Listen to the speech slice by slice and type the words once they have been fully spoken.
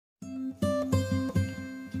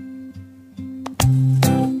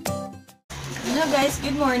Hello guys,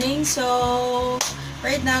 good morning. So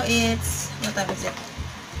right now it's, what time is it?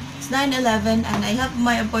 It's 9:11 and I have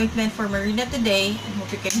my appointment for Marina today. I hope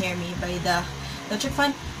you can hear me by the electric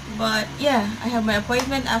fan. But yeah, I have my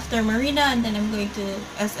appointment after Marina and then I'm going to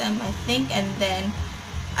SM, I think, and then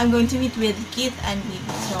I'm going to meet with Keith and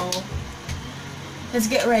Bibi. So let's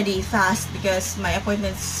get ready fast because my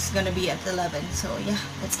appointment's gonna be at 11. So yeah,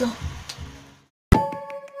 let's go.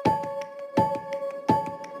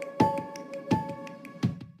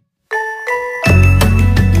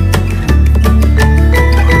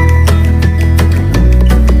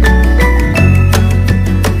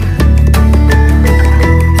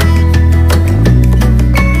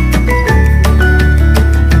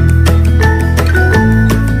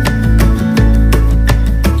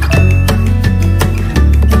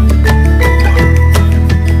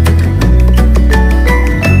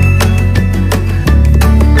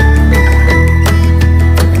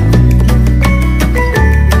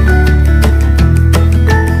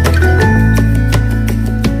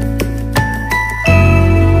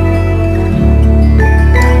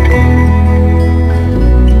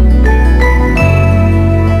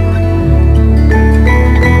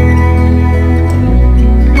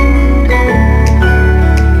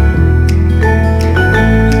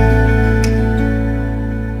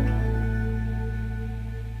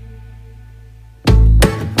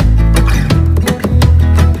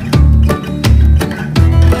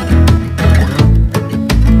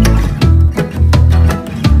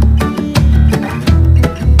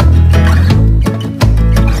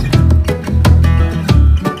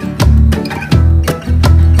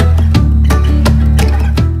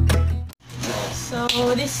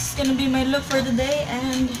 So this is gonna be my look for the day,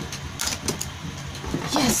 and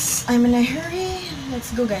yes, I'm in a hurry.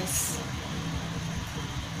 Let's go, guys.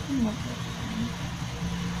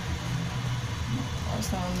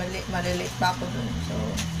 Also, malilate pa ako dun. So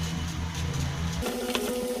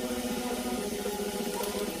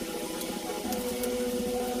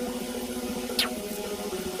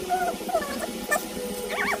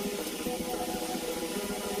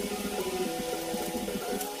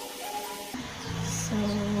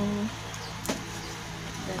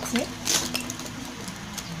that's it.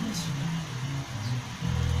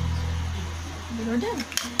 We're done.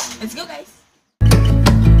 Let's go, guys.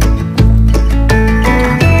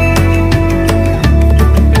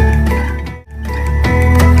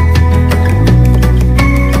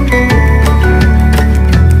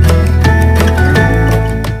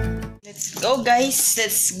 Let's go, guys.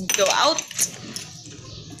 Let's go out.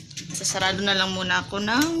 Sasarado na lang muna ako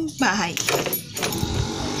ng bahay.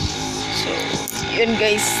 So, yun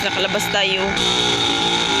guys, nakalabas tayo.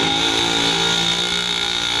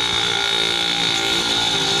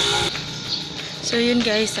 So yun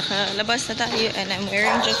guys, nakalabas na tayo and I'm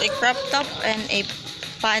wearing just a crop top and a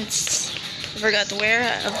pants. I forgot to wear.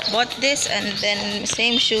 I bought this and then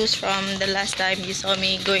same shoes from the last time you saw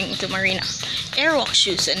me going to Marina. Airwalk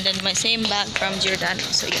shoes and then my same bag from Giordano.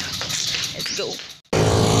 So yeah, let's go.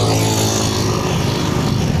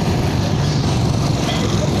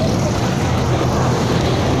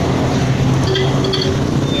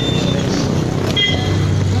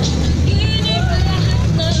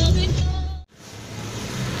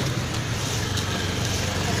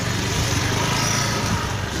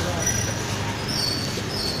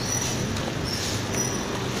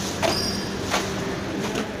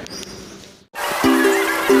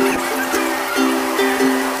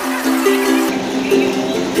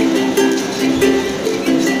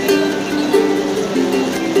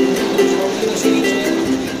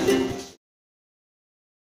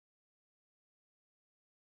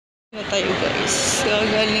 Na tayo guys,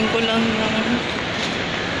 galing ko lang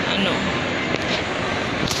ng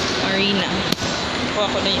Marina. Kuha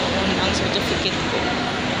ko na yung unang certificate ko.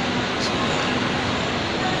 So,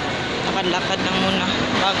 lakad-lakad lang muna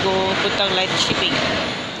bago puntang light shipping.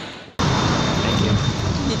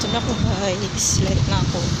 Dito na ako guys, light na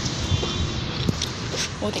ako.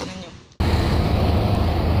 O, tingnan nyo.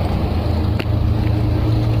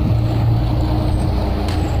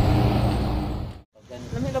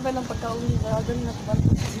 Lang pagka-uwi na agad na ba?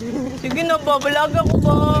 Sige na ba, balaga ko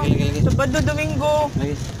ba? Sabado, Domingo.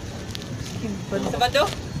 Sabado?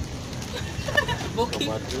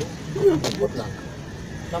 Booking. Sabado lang.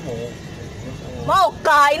 Namo. Mau,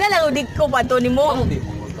 kain na lang udik ko pa to ni mo.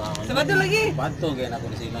 Sabado lagi. Pato kaya na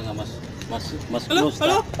ko sila nga mas close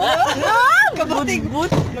ta. Kabutig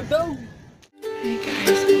but. Magdaw. Hey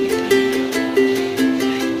guys.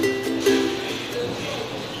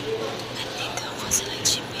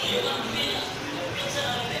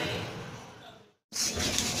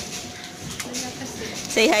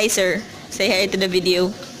 Say hi, sir. Say hi to the video.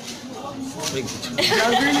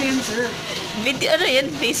 Vlogger na yun, sir. Video, ano yan?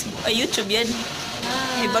 Facebook, YouTube yan.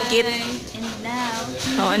 Hey, bakit? And now,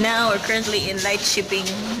 Oh, now we're currently in light shipping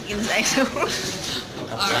inside.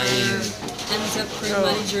 our hands up crew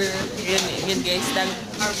manager. Yun guys.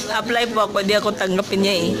 Apply po ako. Di ako tanggapin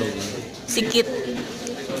niya eh. Sikit.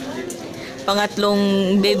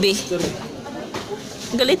 Pangatlong baby.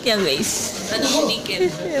 Galit niya guys. Ano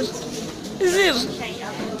weekend? Sir.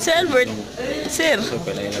 Sir Albert. Sir.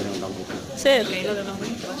 Sir.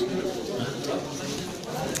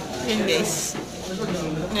 Yun guys.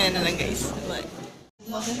 Ngayon na lang guys. Bye.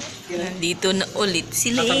 Nandito na ulit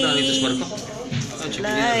si Lay.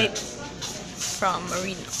 Light from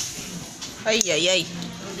Marino. Ay, ay, ay.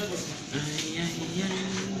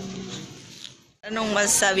 Anong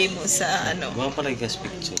masasabi mo sa ano? Gawa pala yung guest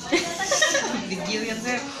picture. Video yan,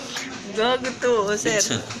 sir. Gago to, sir.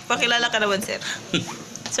 Pakilala ka naman, sir.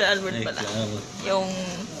 Sir Albert pala. Yung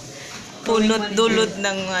pulot-dulot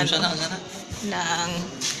ng ano, ng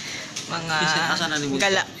mga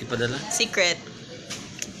gala. Ipadala? Secret.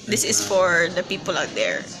 This is for the people out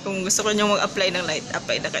there. Kung gusto ko nyo mag-apply ng light,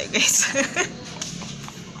 apply na kayo, guys.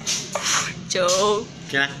 Joke.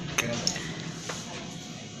 Kaya?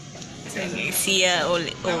 So, guys, siya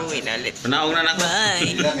uuwi na ulit. Panaog na ako.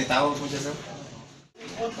 Bye. May tawag mo siya, sir.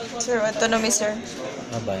 Sir, ito na, mister.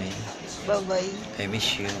 Bye-bye. Bye-bye. I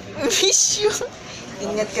miss you. Miss you.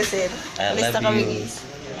 Ingat ka, sir. I Alis na love kami, you. guys.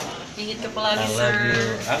 Ingat ka palagi, I sir. love you.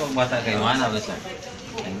 Ako bata kayo. Ano ba, sir?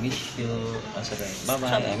 I miss you.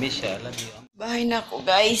 Bye-bye. I miss you. I love you. Bahay na ako,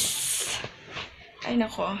 guys. Ay,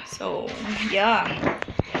 nako. So, yeah.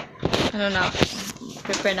 Ano na,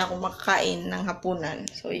 prepare na ako makakain ng hapunan.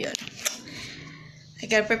 So, yun. I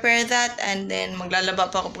gotta prepare that and then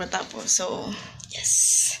maglalaba pa ako pagkatapos. So,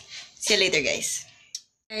 yes. See you later, guys.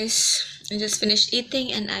 Guys, I just finished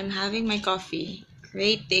eating and I'm having my coffee.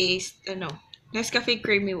 Great taste. Nescafe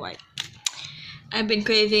Creamy White. I've been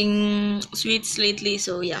craving sweets lately,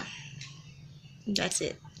 so yeah. That's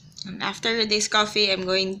it. And after this coffee, I'm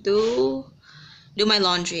going to do my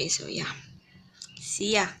laundry. So yeah.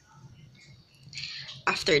 See ya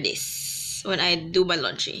after this, when I do my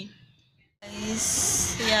laundry.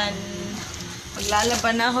 Guys, yan.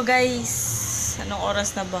 Maglalaban na ako, guys. Anong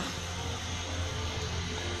oras na ba?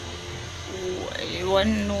 1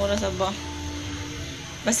 oras na ba?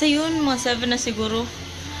 Basta yun, mga 7 na siguro.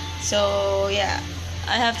 So, yeah.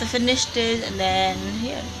 I have to finish this and then,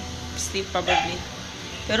 yeah, sleep probably.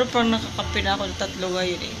 Pero parang nakakape na ako ng 3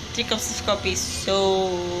 ngayon eh. 3 cups of coffee. So,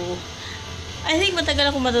 I think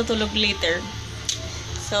matagal ako matutulog later.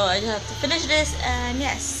 So, I just have to finish this and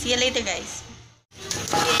yes, see you later, guys.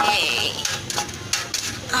 Yay!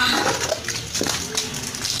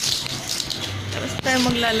 Tapos tayo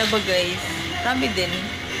maglalaba, guys. Marami din.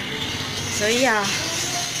 So, yeah.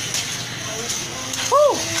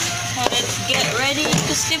 Woo! So, let's get ready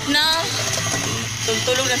to sleep now.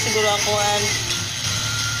 Tulog na siguro ako and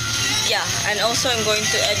yeah, and also I'm going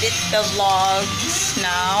to edit the vlogs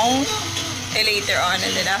now later on,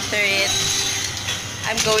 and then after it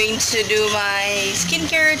I'm going to do my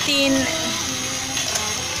skincare routine.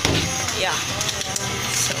 Yeah.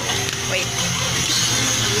 So, wait.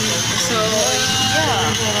 So, yeah.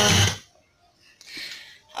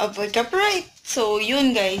 I'll wake up right. So,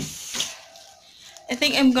 yun guys. I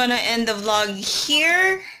think I'm gonna end the vlog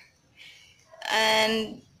here.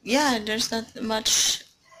 And, yeah, there's not much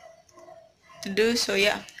to do. So,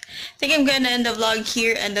 yeah. I think I'm gonna end the vlog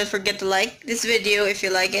here, and don't forget to like this video if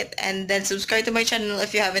you like it, and then subscribe to my channel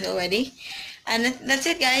if you haven't already. And that's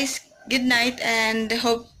it, guys. Good night, and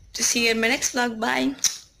hope to see you in my next vlog. Bye.